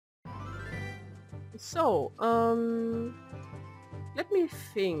So, let me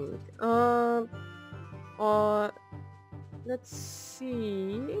think. Or let's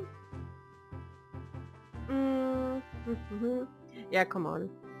see. Yeah, come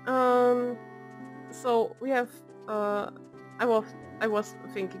on. So we have. I was I was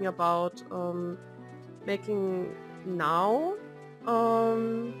thinking about making now.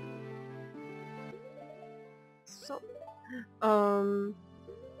 Um. So. Um.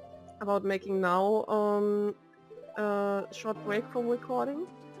 About making now. A short break from recording.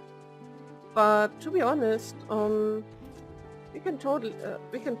 But to be honest, we can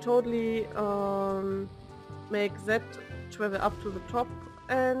totally make that travel up to the top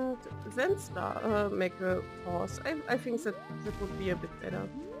and then start make a pause. I think that would be a bit better.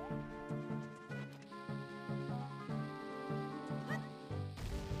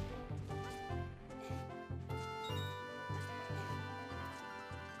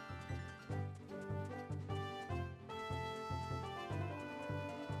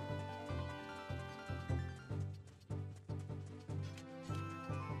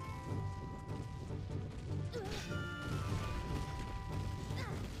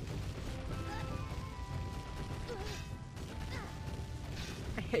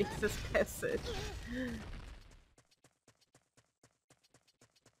 I hate this passage.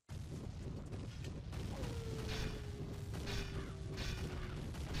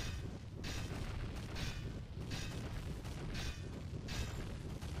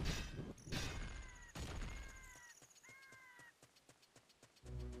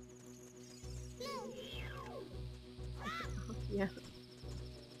 Yeah.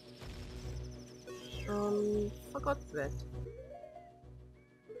 Forgot that.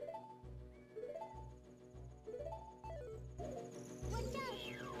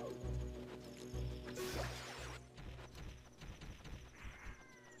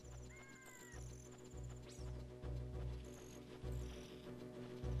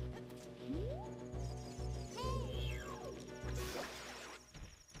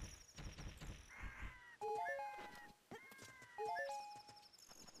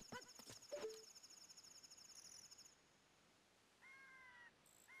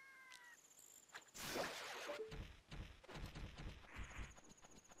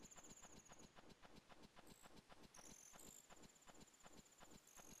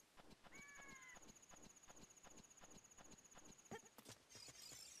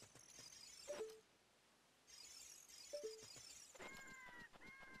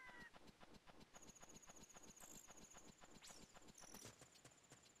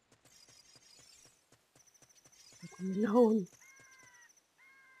 I'm alone.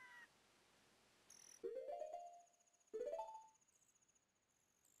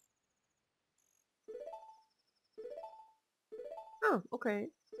 Oh, okay.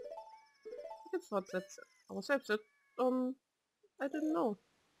 I thought that ourselves that I didn't know,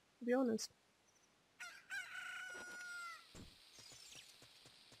 to be honest.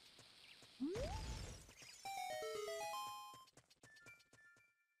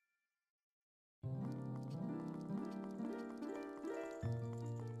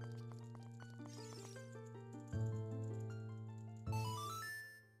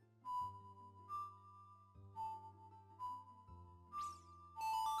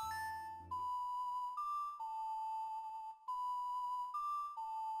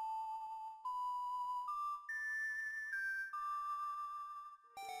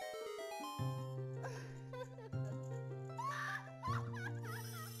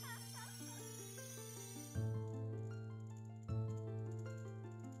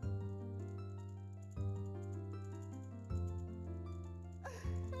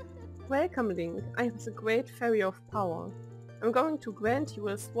 Welcome, Link. I am the great fairy of power. I'm going to grant you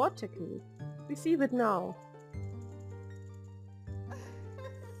a sword technique. Receive it now.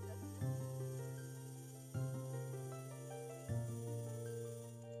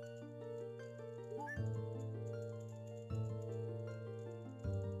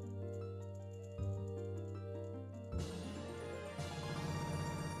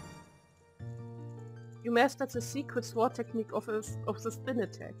 You mastered the secret sword technique of the spin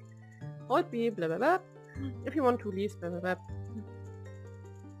attack. Hold B, blah blah blah. If you want to release, blah blah blah.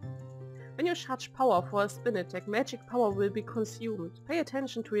 When you charge power for a spin attack, magic power will be consumed. Pay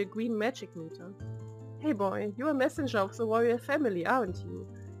attention to your green magic meter. Hey boy, you're a messenger of the royal family, aren't you?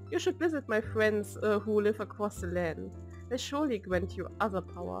 You should visit my friends who live across the land. They surely grant you other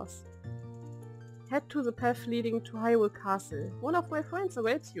powers. Head to the path leading to Hyrule Castle. One of my friends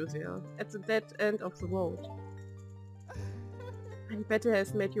awaits you there, at the dead end of the road. My battle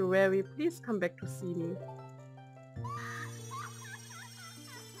has made you weary. Please come back to see me.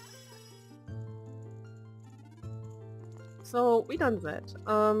 so we done that.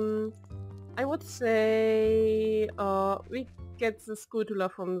 I would say we get the Skulltula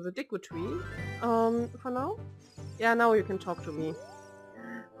from the Deku Tree for now. Yeah, now you can talk to me.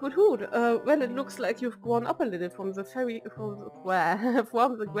 Good hoot. Well, it looks like you've grown up a little from the from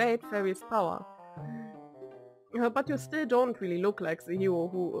the Great Fairy's power. But you still don't really look like the hero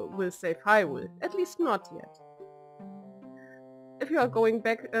who will save Hyrule. At least not yet. If you are going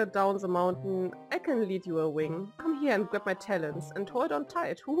back down the mountain, I can lead you a wing. Come here and grab my talons and hold on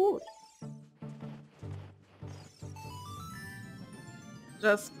tight. Hoot!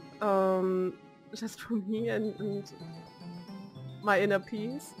 Just for me and my inner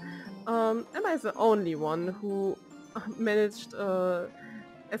peace. Am I the only one who managed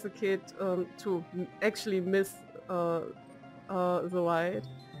as a kid to actually miss the ride?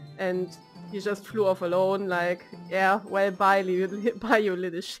 And he just flew off alone, like, yeah, well, bye you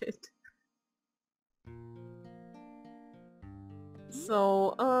little shit.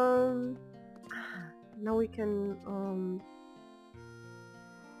 So, now we can,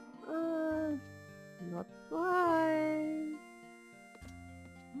 not quite.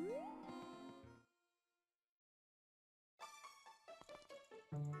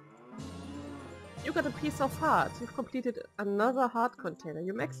 You got a piece of heart. You've completed another heart container.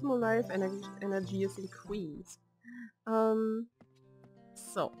 Your maximum life energy is increased. We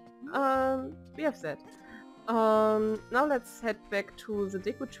have that. Now let's head back to the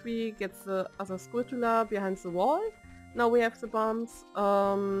Deku Tree, get the other Skulltula behind the wall. Now we have the bombs.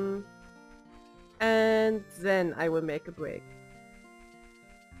 And then I will make a break.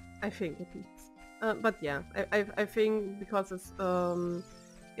 I think at least. But yeah, I think because it's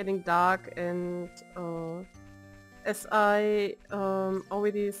getting dark and as I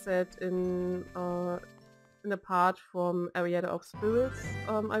already said in a part from Arietta of Spirits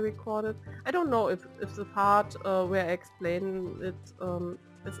I recorded. I don't know if the part where I explain it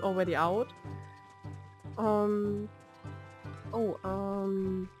is already out.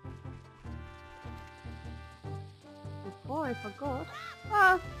 Before I forgot.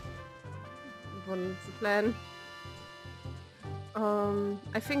 What's the plan?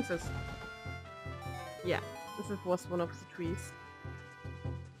 I think this. Yeah, this was one of the trees.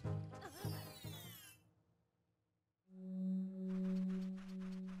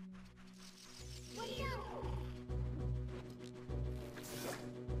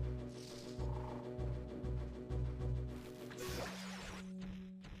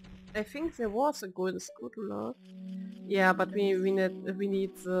 I think there was a golden Skulltula. Yeah, but we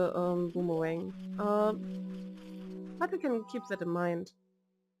need the boomerang. But we can keep that in mind.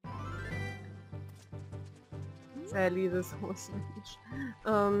 Sadly, this was finished.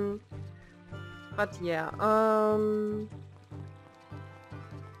 But yeah,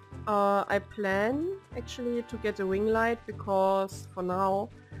 I plan actually to get a ring light because for now,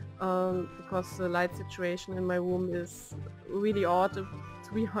 because the light situation in my room is really odd, to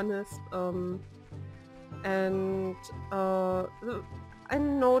be honest. And I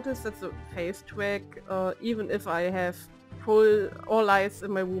noticed that the face track, even if I have all lights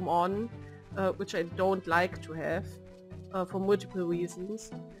in my room on, which I don't like to have, for multiple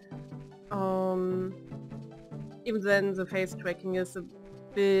reasons, even then the face tracking is a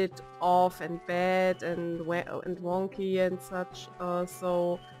bit off and bad and wonky and such,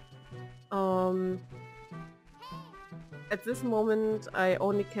 at this moment I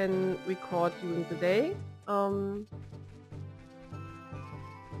only can record during the day.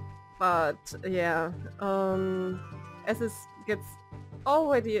 But yeah, as it gets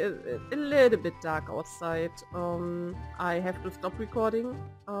already a little bit dark outside, I have to stop recording,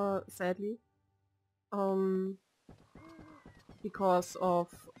 sadly, because of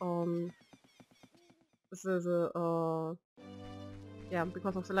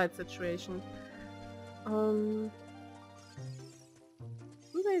because of the light situation. Do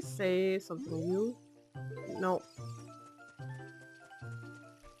they say something new? No.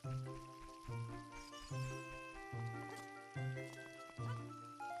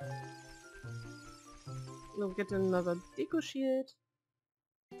 We'll get another Deku Shield.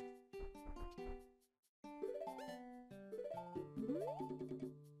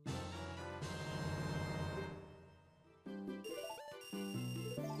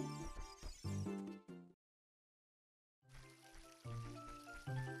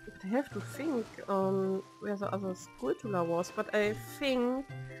 I have to think where the other Skulltula was, but I think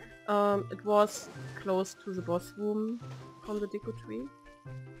it was close to the boss room from the Deku Tree.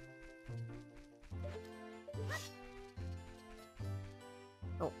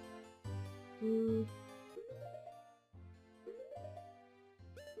 Oh.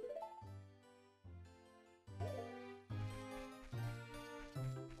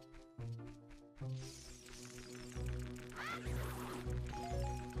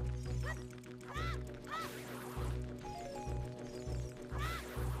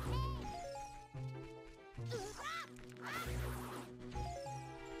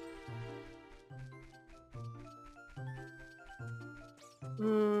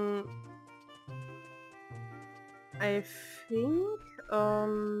 I think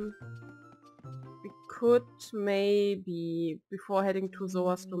we could maybe, before heading to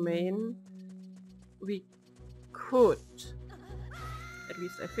Zoa's domain, we could, at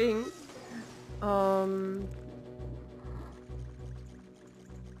least I think,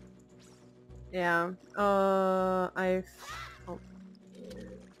 yeah,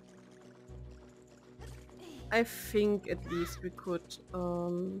 I think at least we could,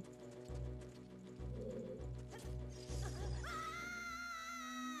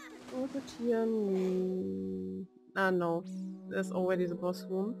 was it here? No, there's already the boss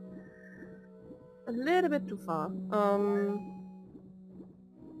room. A little bit too far.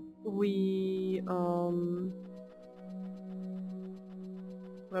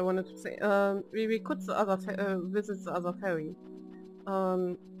 What I wanted to say, we could the other visit the other ferry,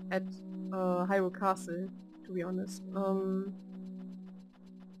 at Hyrule Castle, to be honest.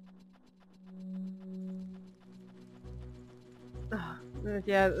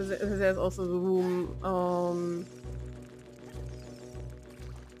 Yeah, there's also the room,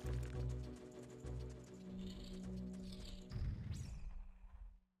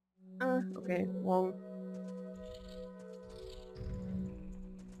 okay, wrong.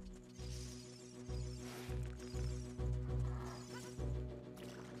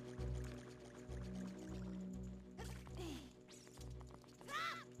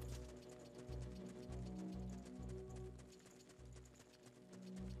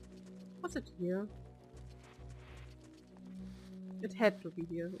 Was it here? It had to be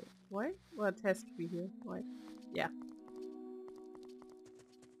here. Why? Well, it has to be here. Why? Yeah.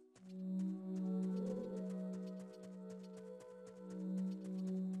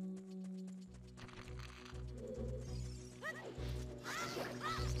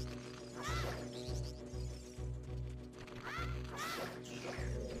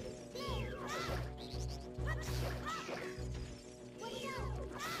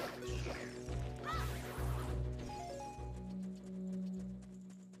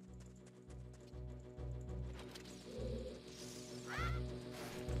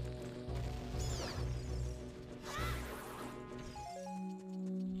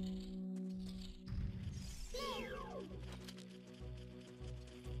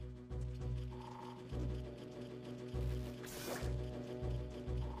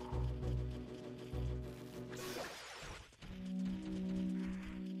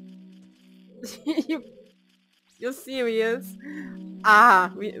 You're serious?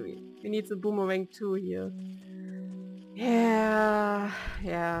 Ah, we need the boomerang too here. Yeah,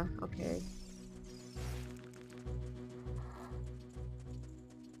 okay.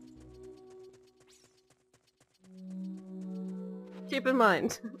 Keep in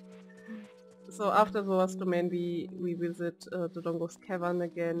mind. So after the last domain we visit the Dongo's cavern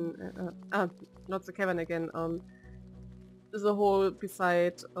again, not the cavern again, the hole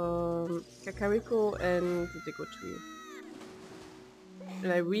beside Kakariko and the Deku Tree.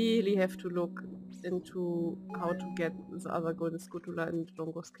 And I really have to look into how to get the other golden scutula in the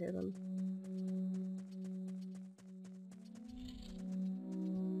Dongo's cavern.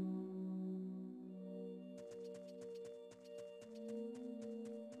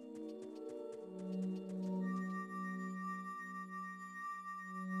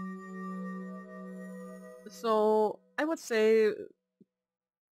 So I would say,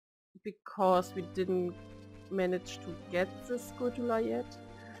 because we didn't manage to get the scutula yet,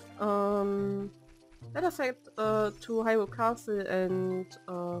 let us head to Hyrule Castle and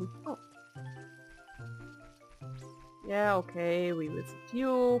oh. Yeah, okay, we visit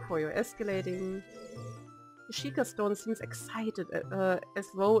you for your escalating. The Sheikah Stone seems excited, as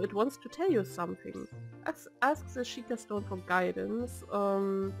though it wants to tell you something. Ask the Sheikah Stone for guidance.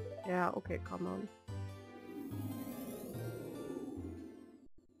 Yeah, okay, come on.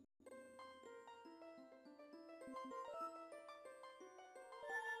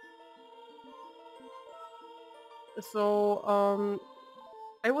 So,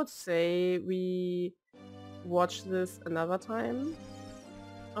 I would say we watch this another time.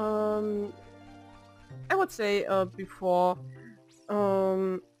 I would say before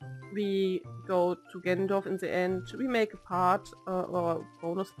we go to Gendorf in the end, we make a part, or a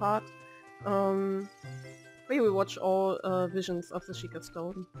bonus part, where we watch all visions of the Sheikah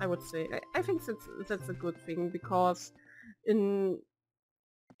Stone, I would say. I think that's a good thing, because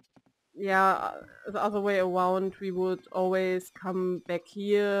yeah, the other way around, we would always come back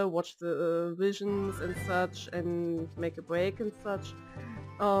here, watch the visions and such, and make a break and such.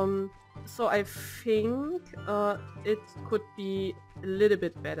 So I think it could be a little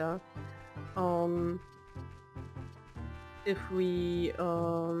bit better. if we,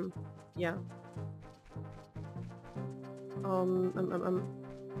 yeah.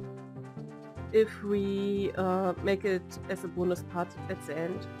 If we make it as a bonus part at the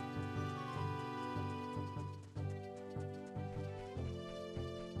end.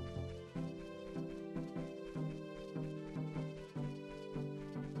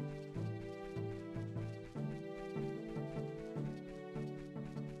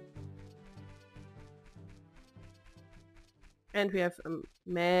 And we have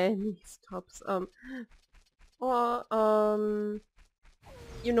many stops. Or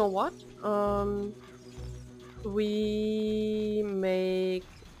you know what? We make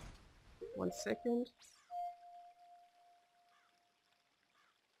 1 second.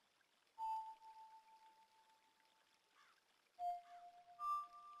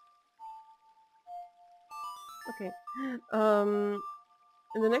 Okay.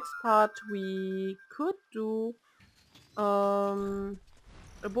 In the next part we could do a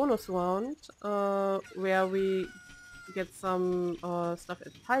bonus round where we get some stuff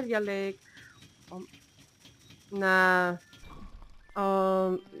at Hylia Lake. Nah,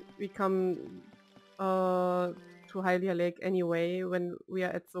 we come to Hylia Lake anyway when we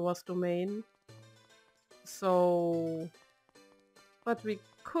are at Zora's domain. So, but we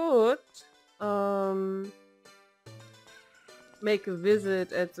could make a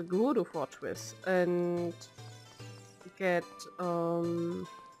visit at the Gerudo Fortress and get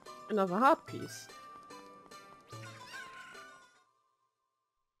another heart piece.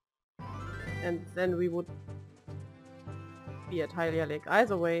 And then we would be at Hylia Lake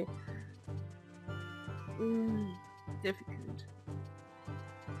either way. Difficult.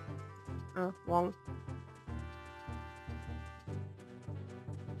 Wrong.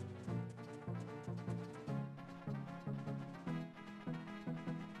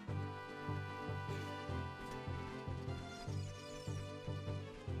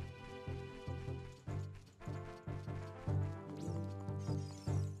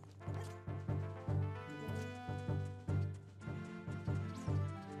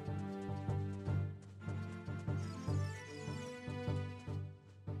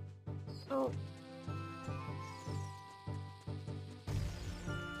 So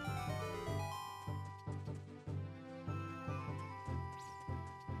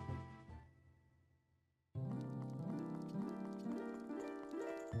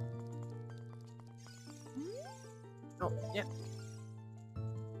oh, yeah.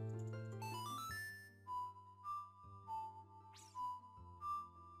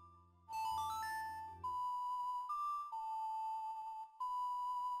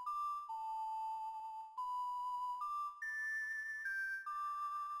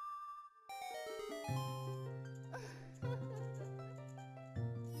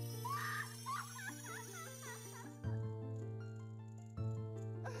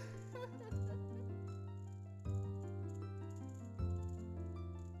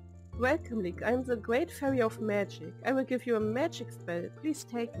 Welcome, Link. I am the Great Fairy of Magic. I will give you a magic spell. Please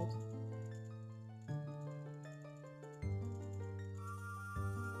take it.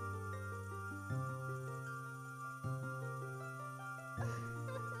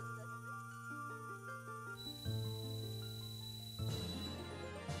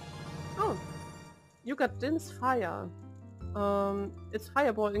 Oh, you got Din's Fire. Its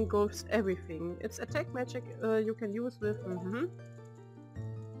fireball engulfs everything. Its attack magic you can use with...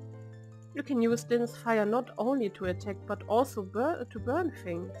 You can use Din's Fire not only to attack but also to burn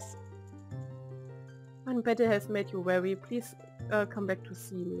things. When battle has made you wary, please come back to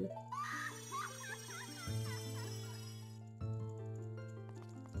see me.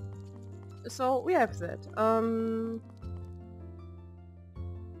 So we have that.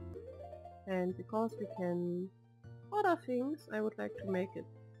 And because we can order things, I would like to make it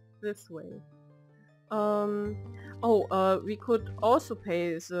this way. We could also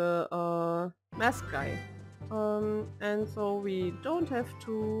pay the mask guy. And so we don't have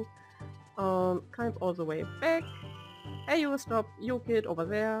to climb all the way back. Hey, you stop, you kid over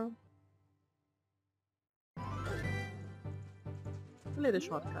there. A little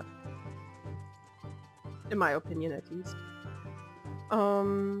shortcut. In my opinion, at least.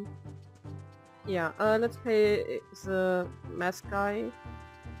 Yeah, let's pay the mask guy.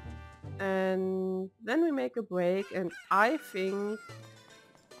 And then we make a break and I think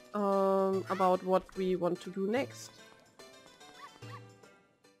about what we want to do next.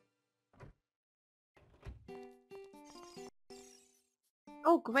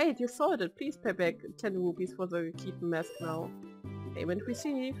 Oh great, you sold it. Please pay back 10 rupees for the Keaton mask now. Payment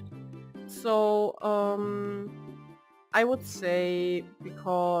received. So, I would say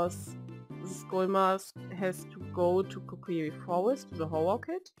because the skull mask has to go to Kokiri Forest, to the horror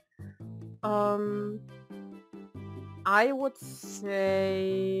kit. I would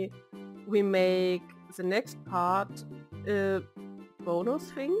say we make the next part a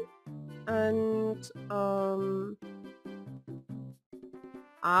bonus thing, and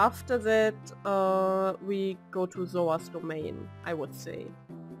after that we go to Zoa's domain, I would say.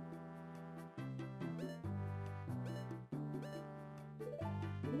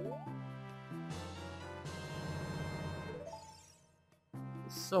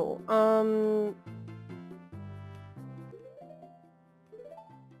 So,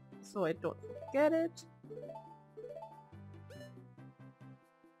 so I don't forget it.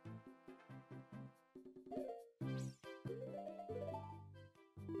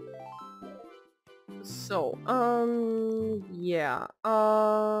 So, yeah,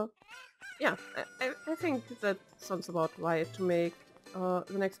 yeah, I think that sounds about right to make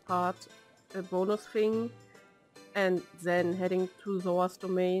the next part a bonus thing, and then heading to Zoa's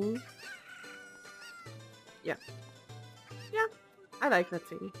domain. Yeah, yeah, I like that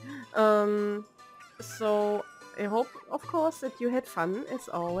thing. So I hope, of course, that you had fun as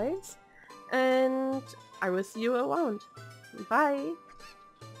always, and I will see you around. Bye!